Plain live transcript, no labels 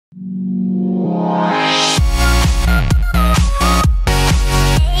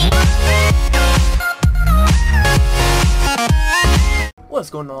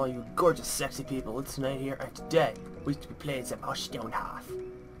going on, all you gorgeous, sexy people? It's tonight here, and today we will be playing some Stonehearth.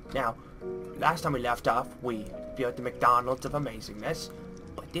 Now, last time we left off, we built the McDonald's of amazingness,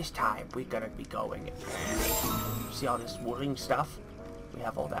 but this time we're gonna be going. See all this wooding stuff? We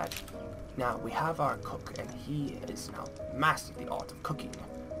have all that. Now we have our cook, and he is now mastered the art of cooking.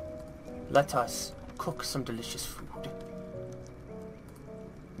 Let us cook some delicious food.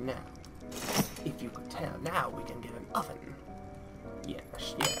 Now, if you could tell, now we can get an oven.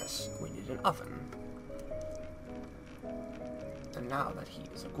 Yes, we need an oven. And now that he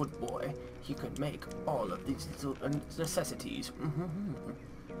is a good boy, he can make all of these little necessities.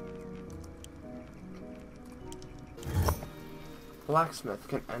 Blacksmith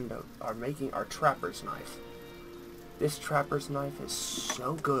can end up making our trapper's knife. This trapper's knife is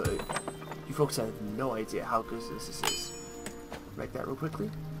so good. You folks have no idea how good this is. Make that real quickly.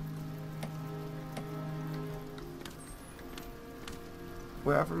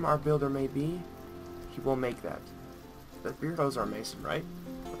 Wherever our builder may be, he will make that. The Beardo's our mason, right?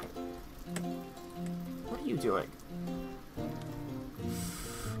 Okay. What are you doing?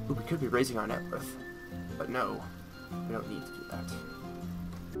 Ooh, we could be raising our net worth. But no, we don't need to do that.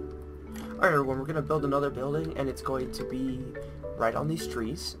 Alright everyone, we're going to build another building, and it's going to be right on these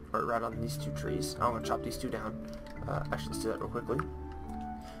trees, or right on these two trees. I'm going to chop these two down. Actually, let's do that real quickly.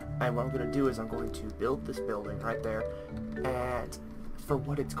 And what I'm going to do is I'm going to build this building right there, and for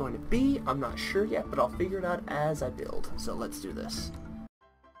what it's going to be, I'm not sure yet, but I'll figure it out as I build. So let's do this.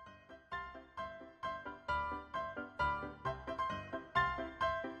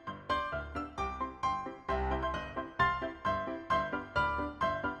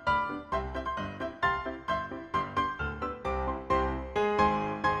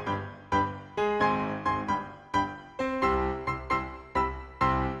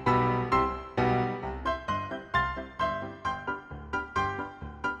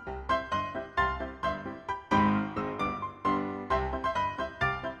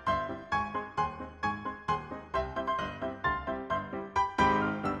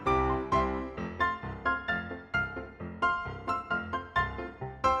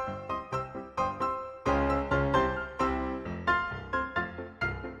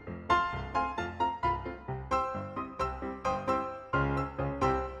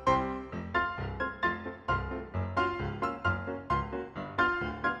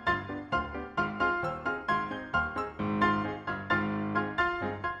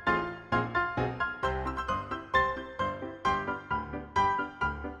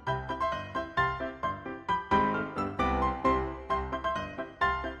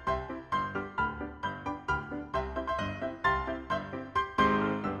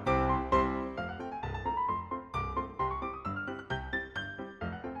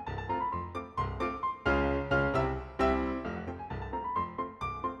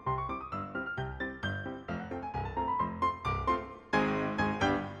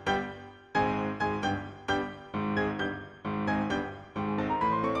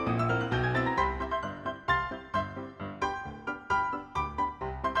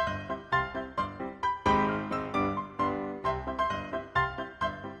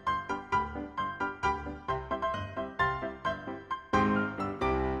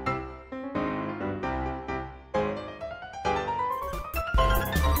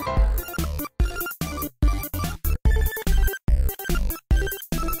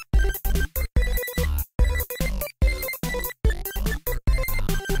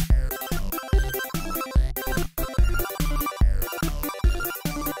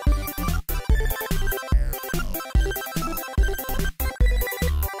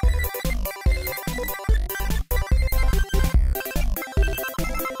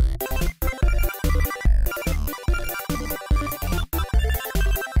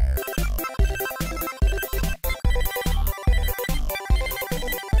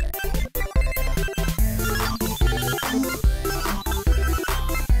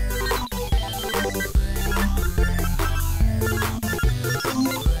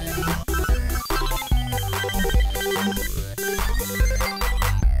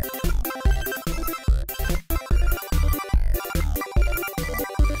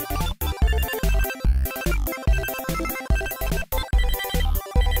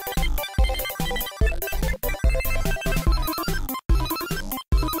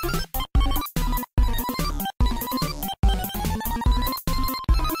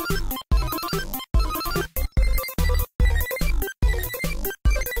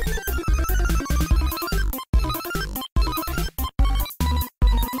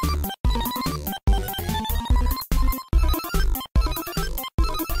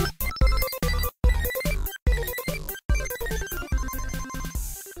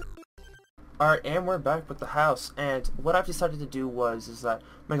 Alright, and we're back with the house, and what I've decided to do is that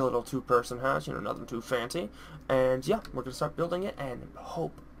make a little two-person house, you know, nothing too fancy, and yeah, we're gonna start building it and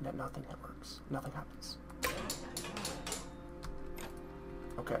hope that nothing happens.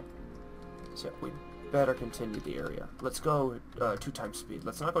 Okay, so we better continue the area. Let's go 2 times speed.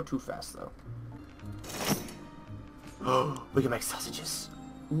 Let's not go too fast though. Oh, we can make sausages.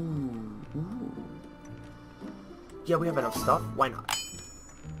 Ooh. Yeah, we have enough stuff. Why not?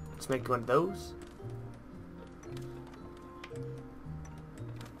 Let's make one of those.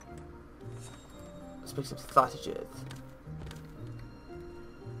 Let's make some sausages.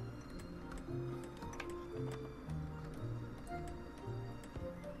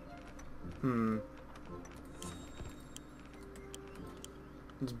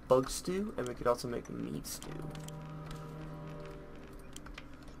 It's bug stew, and we could also make meat stew.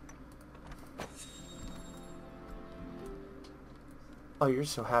 Oh, you're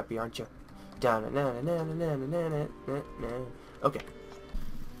so happy, aren't you? Okay.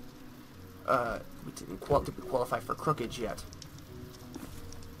 Did we qualify for crookage yet?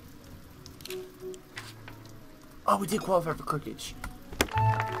 Oh, we did qualify for crookage.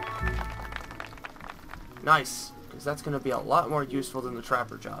 Nice, because that's going to be a lot more useful than the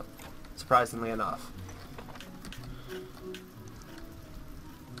trapper job, surprisingly enough.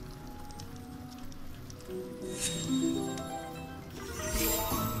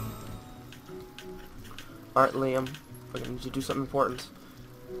 Alright, Liam, we're going to need you to do something important.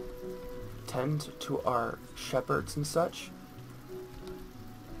 Tend to our shepherds and such.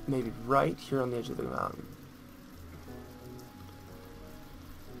 Maybe right here on the edge of the mountain.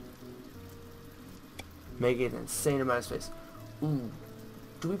 Make it an insane amount of space. Ooh,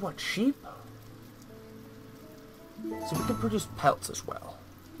 do we want sheep? So we can produce pelts as well.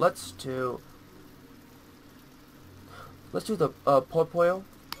 Let's do the popoyo,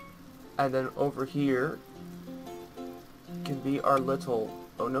 and then over here can be our little.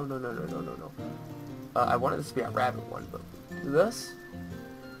 Oh no. I wanted this to be a rabbit one, but this.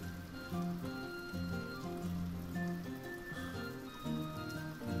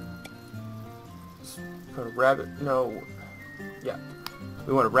 Put a rabbit, no, yeah,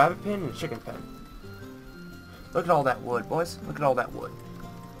 we want a rabbit pen and a chicken pen. Look at all that wood, boys, look at all that wood.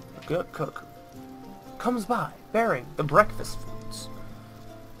 A good cook comes by, bearing the breakfast foods.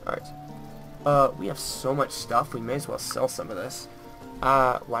 Alright, we have so much stuff, we may as well sell some of this.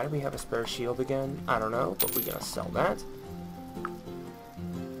 Why do we have a spare shield again? I don't know, but we're gonna sell that.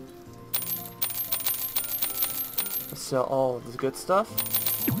 Let's sell all of the good stuff.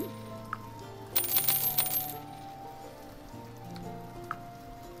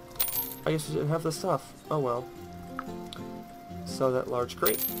 I guess we didn't have the stuff. Oh well. Sell that large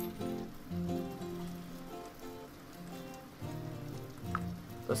crate.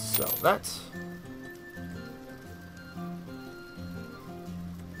 Let's sell that.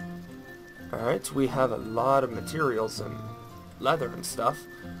 Alright, we have a lot of materials and leather and stuff.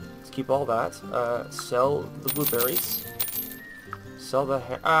 Let's keep all that. Sell the blueberries. Sell the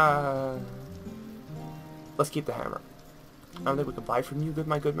let's keep the hammer. I don't think we can buy from you,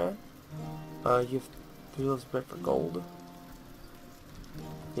 my good man. You have 3 loaves of bread for gold.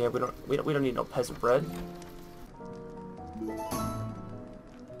 Yeah, we don't need no peasant bread.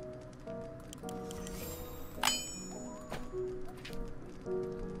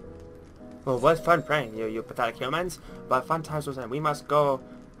 Well, it was fun praying you pathetic humans, but fun times was end. We must go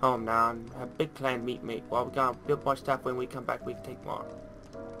home now and have big clan meet. While we gonna build more stuff. When we come back, we can take more.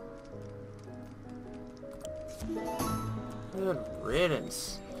 Good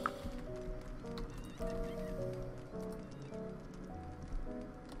riddance.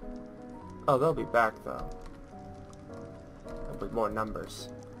 Oh, they'll be back though. With more numbers.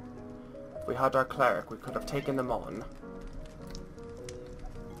 If we had our cleric, we could have taken them on.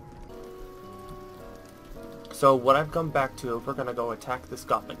 So what I've come back to, we're gonna go attack this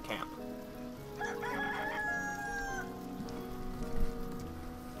goblin camp.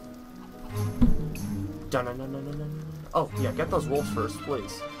 Oh, yeah, get those wolves first,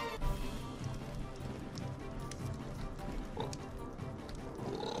 please.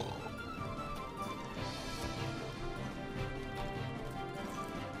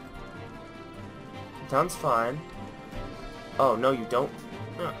 Sounds fine. Oh, no, you don't.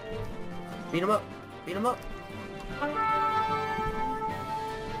 Beat him up. Beat him up.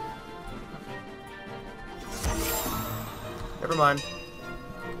 Never mind.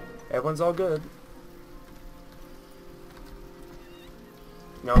 Everyone's all good.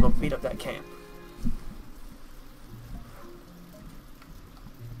 Now I'll go beat up that camp.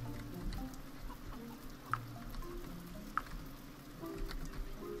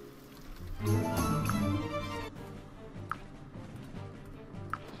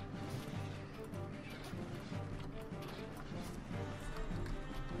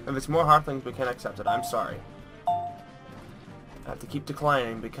 If it's more Hearthlings, we can't accept it. I'm sorry. I have to keep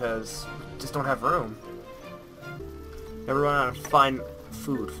declining because we just don't have room. Never run out of fine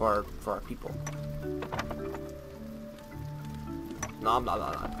food for our people. Nom nom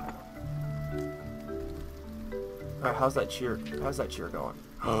nom nom. Alright, how's that cheer going?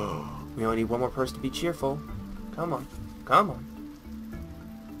 We only need one more person to be cheerful. Come on. Come on.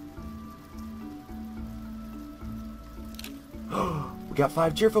 We got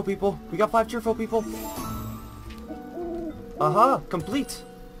 5 cheerful people. We got 5 cheerful people. Aha, complete.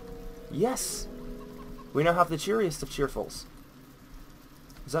 Yes. We now have the cheeriest of cheerfuls.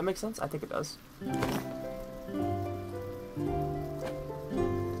 Does that make sense? I think it does.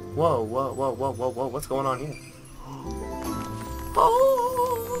 Whoa, whoa, whoa, whoa, whoa, whoa. What's going on here?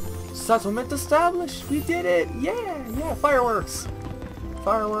 Oh! Settlement established! We did it! Yeah! Yeah! Fireworks!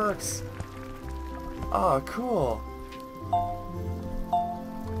 Fireworks! Oh, cool.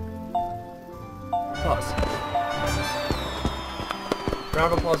 Pause.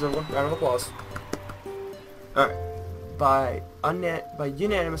 Round of applause, everyone. Round of applause. Alright. By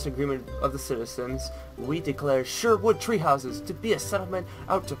unanimous agreement of the citizens, we declare Sherwood Treehouses to be a settlement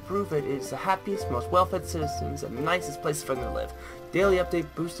out to prove it is the happiest, most well-fed citizens and nicest place for them to live. Daily update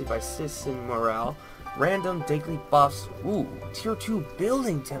boosted by citizen morale. Random daily buffs. Ooh, tier 2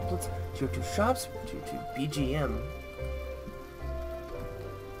 building templates. Tier 2 shops. Tier 2 BGM.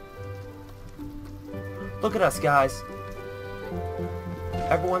 Look at us, guys.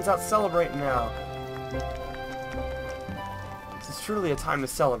 Everyone's out celebrating now. This is truly a time to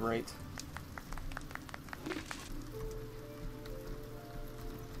celebrate.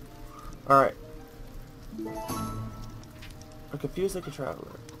 Alright. I'm confused like a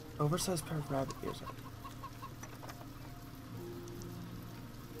traveler. Oversized pair of rabbit ears.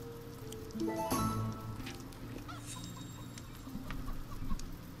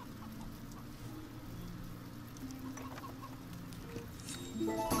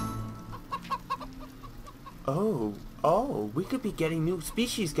 Oh, we could be getting new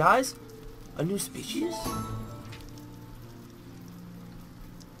species, guys. A new species?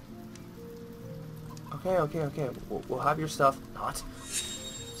 Okay. We'll have your stuff. Not.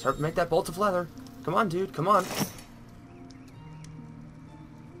 Start to make that bolt of leather. Come on, dude. Come on.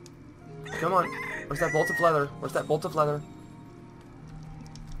 Come on. Where's that bolt of leather? Where's that bolt of leather?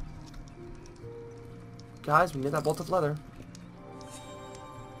 Guys, we need that bolt of leather.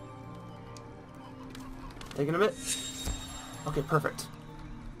 Taking a bit. Okay, perfect.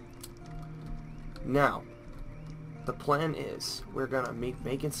 Now, the plan is we're gonna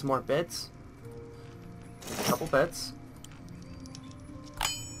making some more beds. Make a couple beds.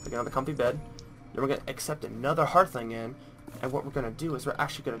 Make another comfy bed. Then we're gonna accept another Hearthling in, and what we're gonna do is we're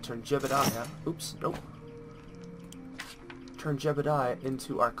actually gonna turn Jebediah. Oops, nope. Turn Jebediah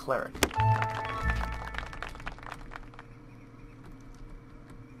into our cleric.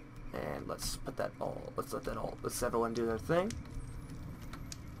 And let's put that all. Let's everyone do their thing.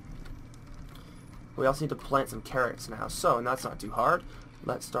 We also need to plant some carrots now, so and that's not too hard.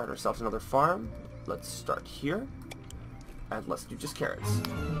 Let's start ourselves another farm. Let's start here, and let's do just carrots.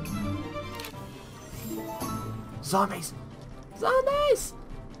 Zombies! Zombies!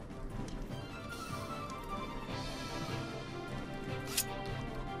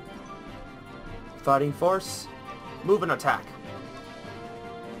 Fighting force, move and attack.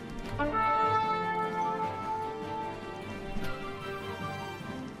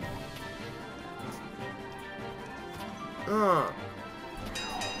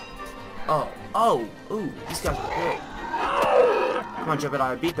 Ooh, these guys are big. Come on,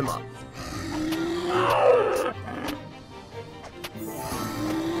 Jebediah, beat them up.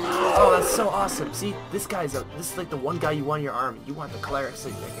 Oh, that's so awesome. See, this is like the one guy you want in your army. You want the cleric so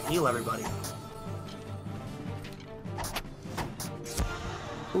they can heal everybody.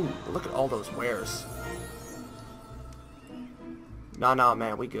 Ooh, look at all those wares. Nah,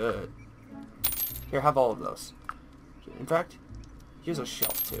 man, we good. Here, have all of those. In fact, here's a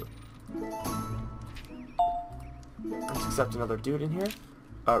shelf, too. Let's accept another dude in here.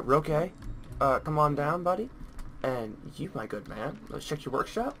 Roque, come on down, buddy. And you, my good man, let's check your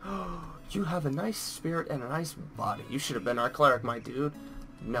workshop. You have a nice spirit and a nice body. You should have been our cleric, my dude.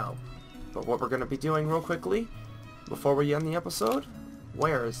 No. But what we're going to be doing real quickly, before we end the episode,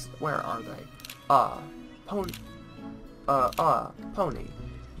 where are they? Pony.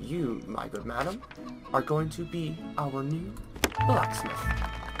 You, my good madam, are going to be our new blacksmith.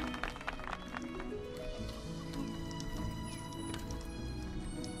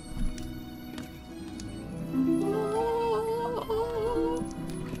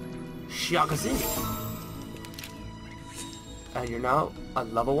 Shakazini. And you're now a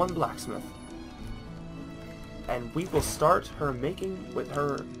level 1 blacksmith. And we will start her making with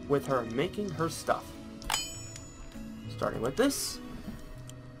her making her stuff. Starting with this.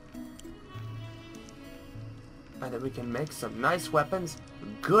 And then we can make some nice weapons,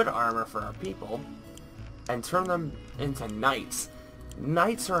 good armor for our people, and turn them into knights.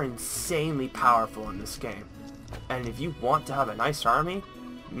 Knights are insanely powerful in this game. And if you want to have a nice army,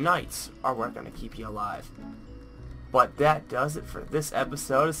 knights are what's going to keep you alive. But that does it for this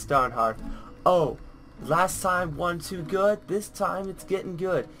episode of Stonehearth. Oh, last time wasn't too good. This time it's getting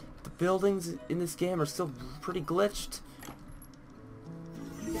good. The buildings in this game are still pretty glitched.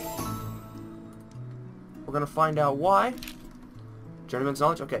 We're going to find out why. Journeyman's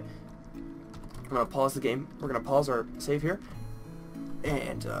knowledge? Okay. I'm going to pause the game. We're going to pause our save here.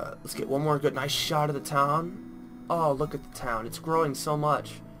 And let's get one more good nice shot of the town. Oh, look at the town. It's growing so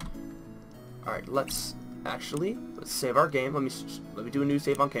much. Alright, let's save our game. Let me do a new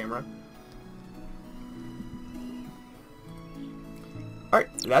save on camera. Alright,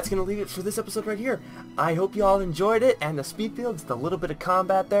 that's going to leave it for this episode right here. I hope you all enjoyed it, and the speed build, just a little bit of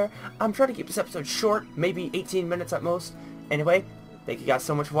combat there. I'm trying to keep this episode short, maybe 18 minutes at most. Anyway, thank you guys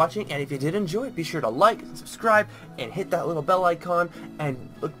so much for watching, and if you did enjoy it, be sure to like, subscribe, and hit that little bell icon, and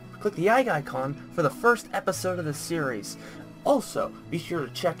click the eye icon for the first episode of the series. Also, be sure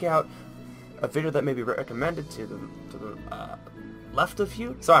to check out a video that may be recommended to the left of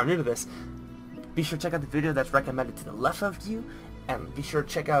you. Sorry, I'm new to this. Be sure to check out the video that's recommended to the left of you, and be sure to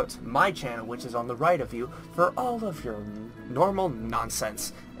check out my channel, which is on the right of you, for all of your normal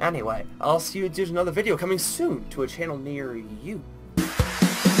nonsense. Anyway, I'll see you in another video coming soon to a channel near you.